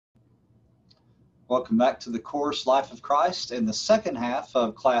Welcome back to the course Life of Christ in the second half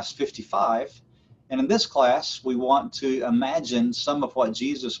of class 55. And in this class, we want to imagine some of what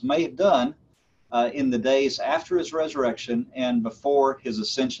Jesus may have done in the days after his resurrection and before his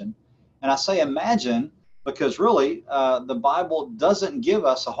ascension. And I say imagine because really the Bible doesn't give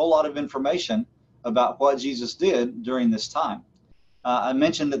us a whole lot of information about what Jesus did during this time. I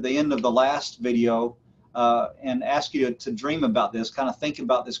mentioned at the end of the last video and asked you to dream about this, kind of think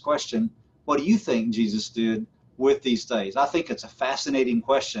about this question. What do you think Jesus did with these days? I think it's a fascinating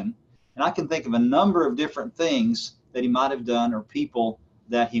question, and I can think of a number of different things that he might have done or people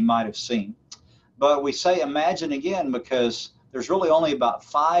that he might have seen. But we say imagine again because there's really only about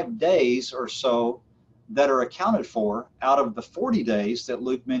 5 days or so that are accounted for out of the 40 days that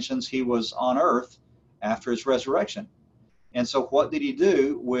Luke mentions he was on earth after his resurrection. And so what did he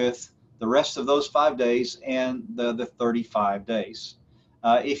do with the rest of those 5 days and the 35 days?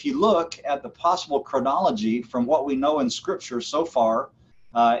 If you look at the possible chronology from what we know in Scripture so far,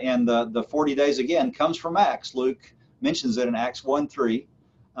 and the 40 days again comes from Acts. Luke mentions it in Acts 1:3.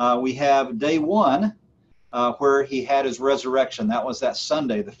 We have day 1 where he had his resurrection. That was that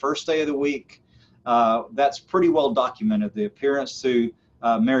Sunday, the first day of the week. That's pretty well documented. The appearance to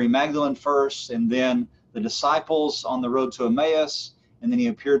Mary Magdalene first, and then the disciples on the road to Emmaus, and then he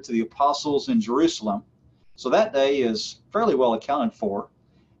appeared to the apostles in Jerusalem. So that day is fairly well accounted for.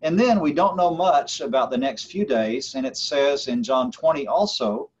 And then we don't know much about the next few days, and it says in John 20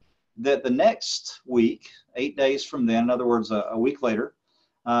 also that the next week, 8 days from then, in other words, a week later,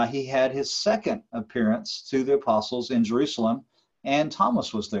 he had his second appearance to the apostles in Jerusalem, and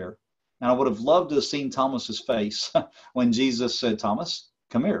Thomas was there. And I would have loved to have seen Thomas's face when Jesus said, "Thomas,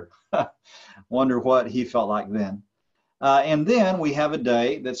 come here." Wonder what he felt like then. And then we have a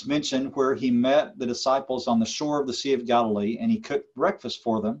day that's mentioned where he met the disciples on the shore of the Sea of Galilee, and he cooked breakfast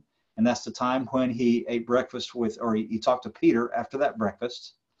for them. And that's the time when he ate breakfast with, or he talked to Peter after that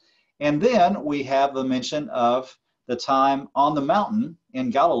breakfast. And then we have the mention of the time on the mountain in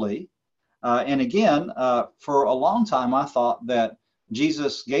Galilee. And again, for a long time, I thought that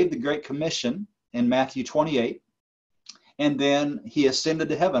Jesus gave the Great Commission in Matthew 28, and then he ascended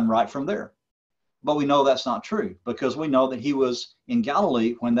to heaven right from there. But we know that's not true because we know that he was in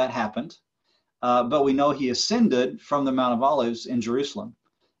Galilee when that happened. But we know he ascended from the Mount of Olives in Jerusalem.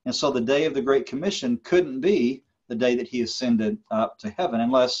 And so the day of the Great Commission couldn't be the day that he ascended up to heaven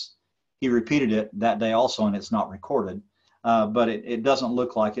unless he repeated it that day also, and it's not recorded. But it doesn't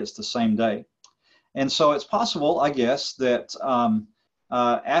look like it's the same day. And so it's possible, I guess, that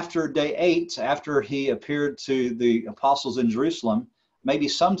after day 8, after he appeared to the apostles in Jerusalem, maybe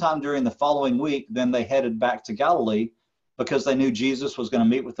sometime during the following week, then they headed back to Galilee because they knew Jesus was going to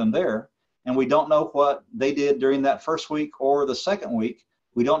meet with them there. And we don't know what they did during that first week or the second week.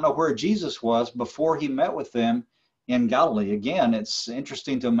 We don't know where Jesus was before he met with them in Galilee. Again, it's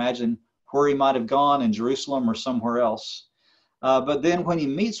interesting to imagine where he might have gone in Jerusalem or somewhere else. But then when he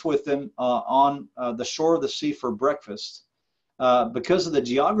meets with them on the shore of the sea for breakfast, because of the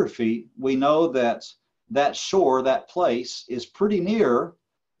geography, we know that that shore, that place, is pretty near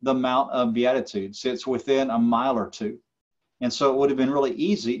the Mount of Beatitudes. It's within a mile or two. And so it would have been really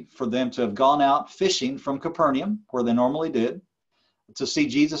easy for them to have gone out fishing from Capernaum, where they normally did, to see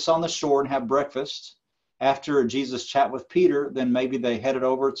Jesus on the shore and have breakfast. After Jesus chat with Peter, then maybe they headed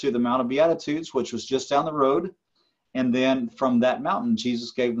over to the Mount of Beatitudes, which was just down the road. And then from that mountain,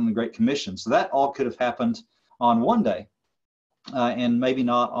 Jesus gave them the Great Commission. So that all could have happened on one day, and maybe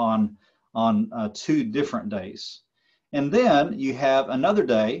not on 2 different days. And then you have another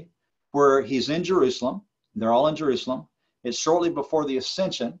day where he's in Jerusalem. They're all in Jerusalem. It's shortly before the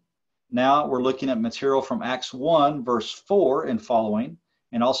ascension. Now we're looking at material from Acts 1, verse 4 and following,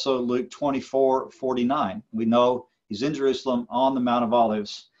 and also Luke 24:49. We know he's in Jerusalem on the Mount of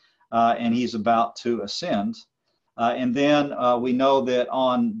Olives, and he's about to ascend. And then we know that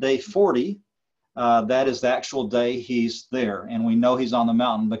on day 40, that is the actual day he's there. And we know he's on the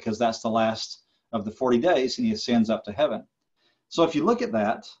mountain because that's the last of the 40 days and he ascends up to heaven. So if you look at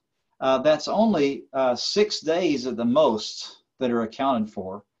that, that's only 6 days at the most that are accounted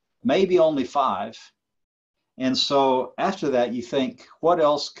for, maybe only 5. And so after that, you think, what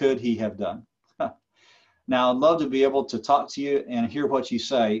else could he have done? Now, I'd love to be able to talk to you and hear what you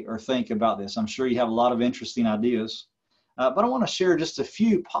say or think about this. I'm sure you have a lot of interesting ideas. But I want to share just a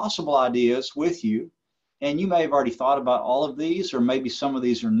few possible ideas with you. And you may have already thought about all of these, or maybe some of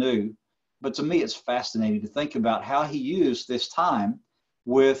these are new. But to me, it's fascinating to think about how he used this time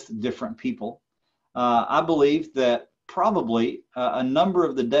with different people. I believe that probably a number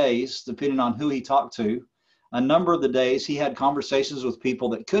of the days, depending on who he talked to, a number of the days he had conversations with people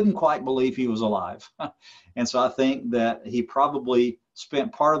that couldn't quite believe he was alive. And so I think that he probably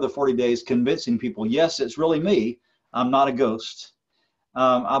spent part of the 40 days convincing people, yes, it's really me. I'm not a ghost.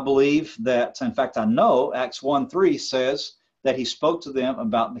 I believe that, in fact, I know Acts 1:3 says that he spoke to them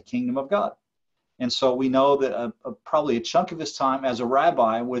about the kingdom of God. And so we know that probably a chunk of his time as a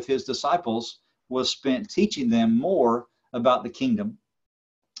rabbi with his disciples was spent teaching them more about the kingdom.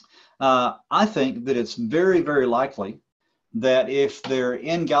 I think that it's very, very likely that if they're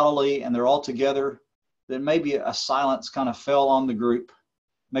in Galilee and they're all together, that maybe a silence kind of fell on the group.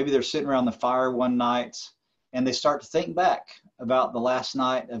 Maybe they're sitting around the fire one night and they start to think back about the last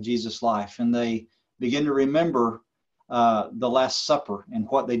night of Jesus' life, and they begin to remember the Last Supper and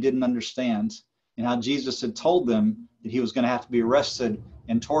what they didn't understand, and how Jesus had told them that he was going to have to be arrested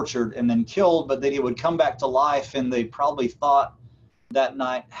and tortured and then killed, but that he would come back to life. And they probably thought that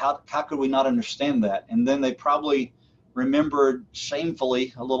night, how could we not understand that? And then they probably remembered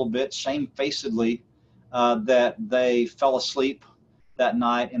shamefully, a little bit, shamefacedly, that they fell asleep that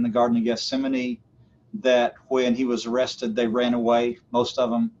night in the Garden of Gethsemane, that when he was arrested, they ran away, most of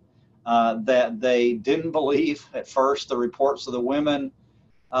them, that they didn't believe at first the reports of the women.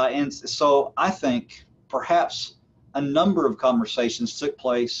 And so I think perhaps a number of conversations took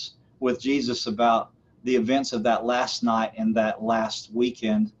place with Jesus about the events of that last night and that last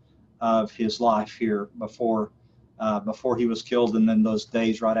weekend of his life here before he was killed, and then those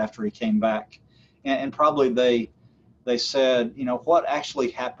days right after he came back. And probably they said, what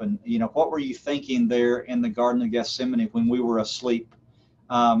actually happened? What were you thinking there in the Garden of Gethsemane when we were asleep?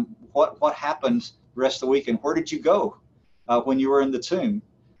 What happened the rest of the weekend? Where did you go when you were in the tomb?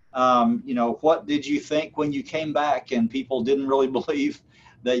 What did you think when you came back and people didn't really believe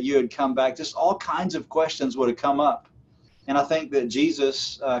that you had come back? Just all kinds of questions would have come up. And I think that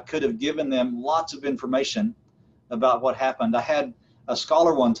Jesus could have given them lots of information about what happened. I had a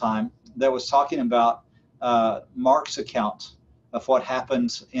scholar one time that was talking about Mark's account of what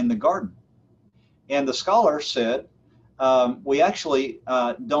happened in the garden. And the scholar said, we actually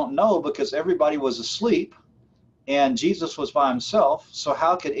don't know, because everybody was asleep and Jesus was by himself. So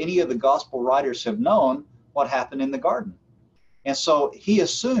how could any of the gospel writers have known what happened in the garden? And so he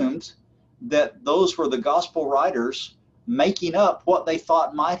assumed that those were the gospel writers making up what they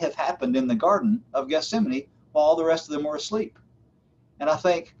thought might have happened in the Garden of Gethsemane while all the rest of them were asleep. And I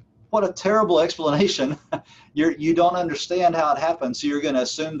think, what a terrible explanation. You don't understand how it happened, so you're going to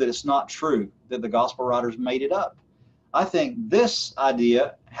assume that it's not true, that the gospel writers made it up. I think this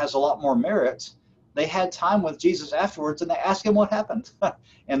idea has a lot more merit. They had time with Jesus afterwards and they asked him what happened,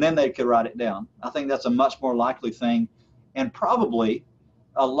 and then they could write it down. I think that's a much more likely thing. And probably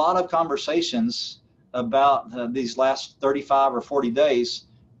a lot of conversations about these last 35 or 40 days,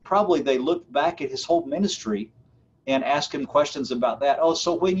 probably they looked back at his whole ministry and asked him questions about that. Oh,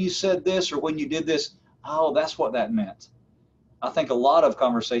 so when you said this or when you did this, oh, that's what that meant. I think a lot of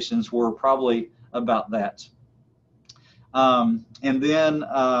conversations were probably about that. And then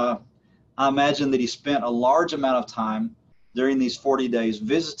I imagine that he spent a large amount of time during these 40 days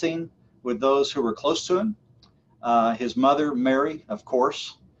visiting with those who were close to him. His mother, Mary, of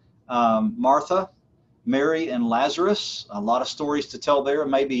course, Martha, Mary, and Lazarus. A lot of stories to tell there.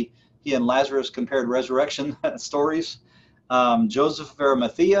 Maybe he and Lazarus compared resurrection stories. Joseph of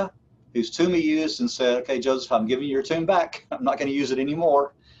Arimathea, whose tomb he used, and said, okay, Joseph, I'm giving you your tomb back. I'm not going to use it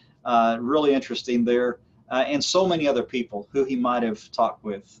anymore. Really interesting there. And so many other people who he might have talked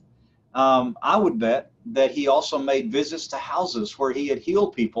with. I would bet that he also made visits to houses where he had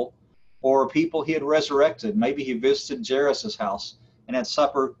healed people or people he had resurrected. Maybe he visited Jairus' house and had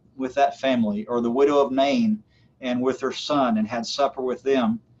supper with that family, or the widow of Nain and with her son and had supper with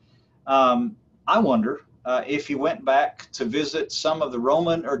them. I wonder if he went back to visit some of the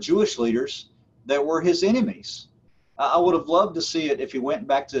Roman or Jewish leaders that were his enemies. I would have loved to see it if he went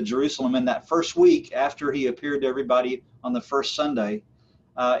back to Jerusalem in that first week after he appeared to everybody on the first Sunday.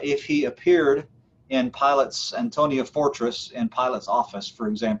 If he appeared in Pilate's Antonia Fortress, in Pilate's office, for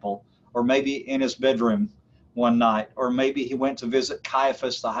example, or maybe in his bedroom one night, or maybe he went to visit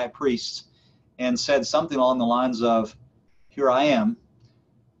Caiaphas, the high priest, and said something along the lines of, here I am,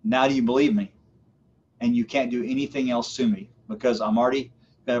 now do you believe me? And you can't do anything else to me, because I've already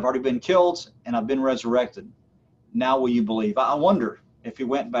been killed and I've been resurrected. Now will you believe? I wonder if he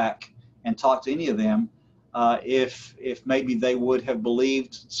went back and talked to any of them, if maybe they would have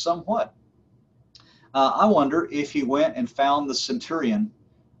believed somewhat. I wonder if he went and found the centurion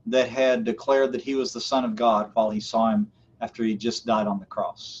that had declared that he was the Son of God while he saw him after he just died on the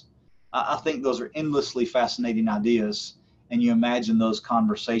cross. I think those are endlessly fascinating ideas, and you imagine those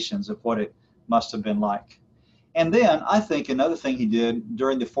conversations of what it must have been like. And then I think another thing he did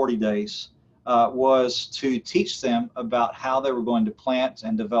during the 40 days was to teach them about how they were going to plant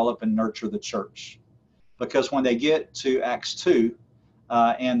and develop and nurture the church. Because when they get to Acts 2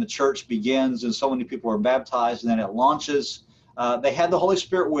 and the church begins and so many people are baptized and then it launches, they had the Holy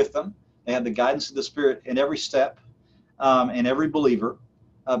Spirit with them. They had the guidance of the Spirit in every step and every believer.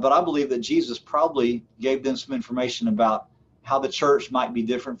 But I believe that Jesus probably gave them some information about how the church might be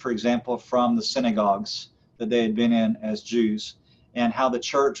different, for example, from the synagogues that they had been in as Jews, and how the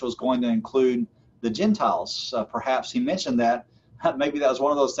church was going to include the Gentiles. Perhaps he mentioned that. Maybe that was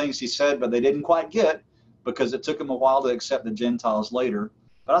one of those things he said, but they didn't quite get, because it took them a while to accept the Gentiles later.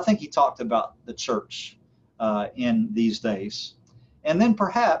 But I think he talked about the church in these days. And then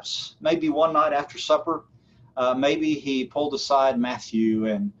perhaps, maybe one night after supper, maybe he pulled aside Matthew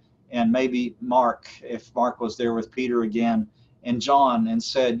and maybe Mark, if Mark was there with Peter again, and John, and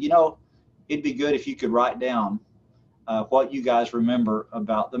said, it'd be good if you could write down what you guys remember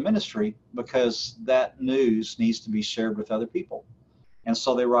about the ministry, because that news needs to be shared with other people. And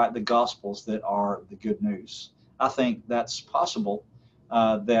so they write the Gospels that are the good news. I think that's possible,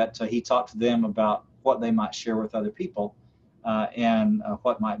 that he talked to them about what they might share with other people and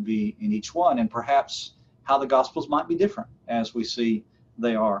what might be in each one, and perhaps how the Gospels might be different as we see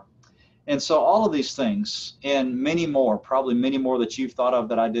they are. And so all of these things and many more, probably many more that you've thought of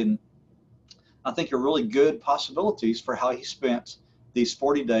that I didn't, I think are really good possibilities for how he spent these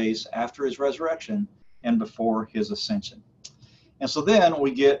 40 days after his resurrection and before his ascension. And so then we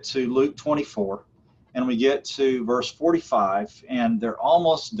get to Luke 24, and we get to verse 45, and they're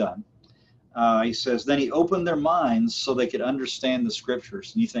almost done. He says, then he opened their minds so they could understand the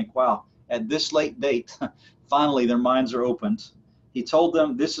scriptures. And you think, wow, at this late date, finally their minds are opened. He told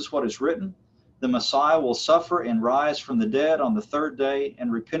them, this is what is written. The Messiah will suffer and rise from the dead on the third day,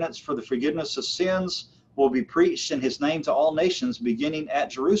 and repentance for the forgiveness of sins will be preached in his name to all nations, beginning at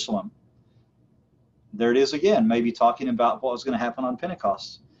Jerusalem. There it is again, maybe talking about what was going to happen on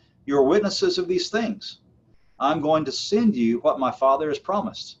Pentecost. You are witnesses of these things. I'm going to send you what my Father has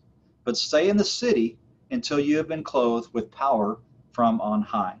promised, but stay in the city until you have been clothed with power from on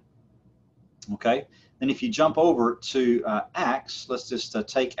high. Okay, then if you jump over to Acts, let's just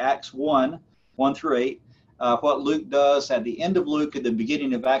take Acts 1 through 8. What Luke does at the end of Luke, at the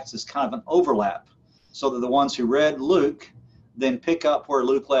beginning of Acts, is kind of an overlap, so that the ones who read Luke then pick up where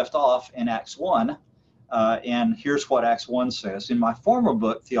Luke left off in Acts 1. And here's what Acts 1 says. In my former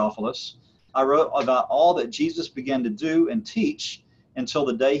book, Theophilus, I wrote about all that Jesus began to do and teach until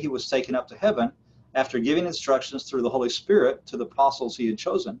the day he was taken up to heaven, after giving instructions through the Holy Spirit to the apostles he had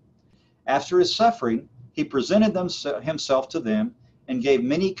chosen. After his suffering, he presented himself to them and gave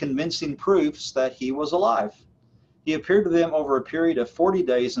many convincing proofs that he was alive. He appeared to them over a period of 40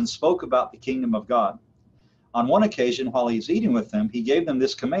 days and spoke about the kingdom of God. On one occasion, while he was eating with them, he gave them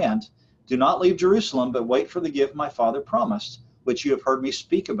this command: do not leave Jerusalem, but wait for the gift my Father promised, which you have heard me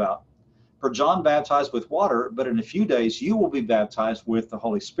speak about. For John baptized with water, but in a few days you will be baptized with the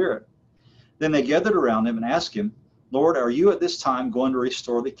Holy Spirit. Then they gathered around him and asked him, Lord, are you at this time going to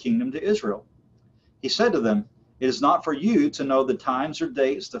restore the kingdom to Israel? He said to them, it is not for you to know the times or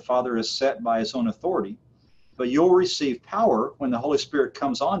dates the Father has set by his own authority, but you will receive power when the Holy Spirit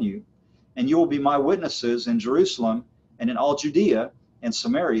comes on you, and you will be my witnesses in Jerusalem and in all Judea and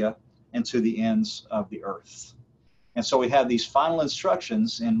Samaria and to the ends of the earth. And so we have these final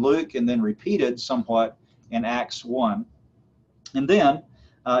instructions in Luke, and then repeated somewhat in Acts 1. And then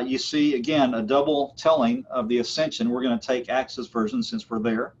you see, again, a double telling of the ascension. We're going to take Acts' version since we're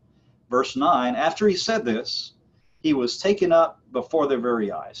there. Verse 9, after he said this, he was taken up before their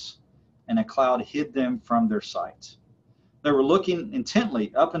very eyes, and a cloud hid them from their sight. They were looking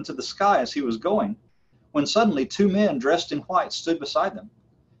intently up into the sky as he was going, when suddenly two men dressed in white stood beside them.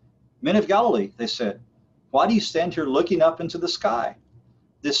 Men of Galilee, they said, why do you stand here looking up into the sky?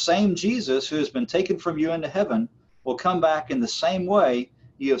 This same Jesus who has been taken from you into heaven will come back in the same way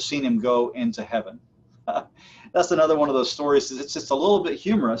you have seen him go into heaven. That's another one of those stories. It's just a little bit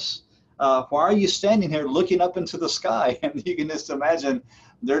humorous. Why are you standing here looking up into the sky? And you can just imagine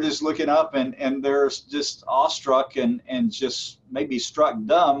they're just looking up and they're just awestruck and just maybe struck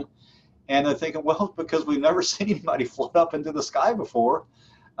dumb. And they're thinking, well, because we've never seen anybody float up into the sky before.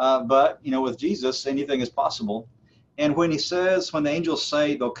 But, with Jesus, anything is possible. And when the angels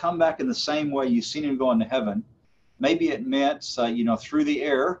say they'll come back in the same way you've seen him go into heaven, maybe it meant, through the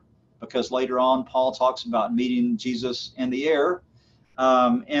air, because later on Paul talks about meeting Jesus in the air.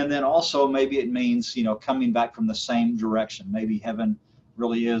 And then also maybe it means, coming back from the same direction. Maybe heaven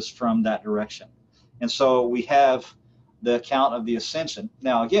really is from that direction. And so we have the account of the ascension.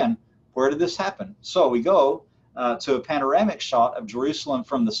 Now, again, where did this happen? So we go to a panoramic shot of Jerusalem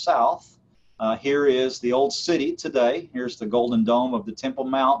from the south. Here is the old city today. Here's the golden dome of the Temple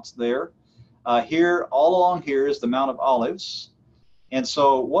Mount there. Here, all along here is the Mount of Olives. And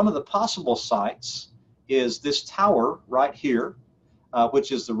so one of the possible sites is this tower right here,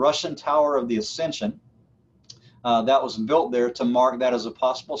 which is the Russian Tower of the Ascension. That was built there to mark that as a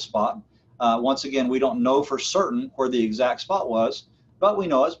possible spot. Once again, we don't know for certain where the exact spot was, but we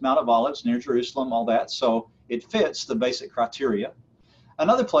know it's Mount of Olives near Jerusalem, all that. So it fits the basic criteria.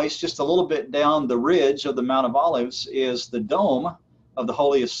 Another place just a little bit down the ridge of the Mount of Olives is the Dome of the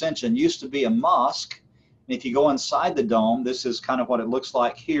Holy Ascension. Used to be a mosque. And if you go inside the dome, this is kind of what it looks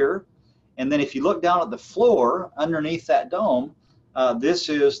like here. And then if you look down at the floor underneath that dome, this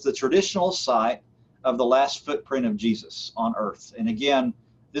is the traditional site of the last footprint of Jesus on earth. And again,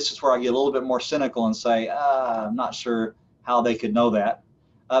 this is where I get a little bit more cynical and say, I'm not sure how they could know that.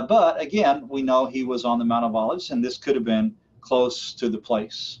 But again, we know he was on the Mount of Olives, and this could have been close to the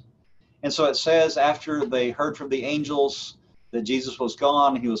place. And so it says after they heard from the angels that Jesus was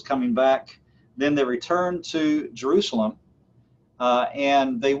gone, he was coming back, then they return to Jerusalem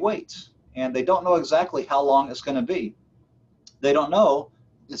and they wait. And they don't know exactly how long it's going to be. They don't know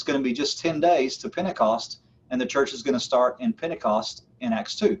it's going to be just 10 days to Pentecost, and the church is going to start in Pentecost in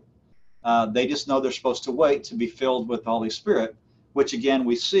Acts 2. They just know they're supposed to wait to be filled with the Holy Spirit, which again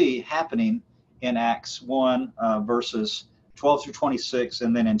we see happening in Acts 1, verses 12 through 26,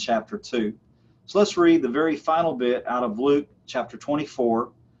 and then in chapter 2. So let's read the very final bit out of Luke chapter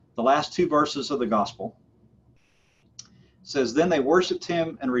 24, the last two verses of the gospel. It says, Then they worshipped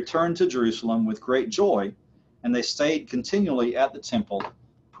him and returned to Jerusalem with great joy, and they stayed continually at the temple,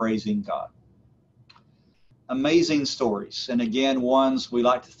 praising God. Amazing stories, and again, ones we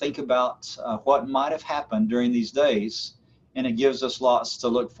like to think about what might have happened during these days, and it gives us lots to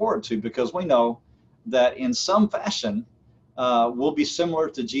look forward to, because we know that in some fashion we'll be similar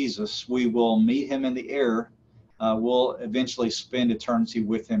to Jesus. We will meet him in the air. We'll eventually spend eternity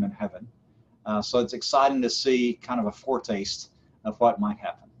with him in heaven. So it's exciting to see kind of a foretaste of what might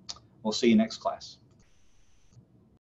happen. We'll see you next class.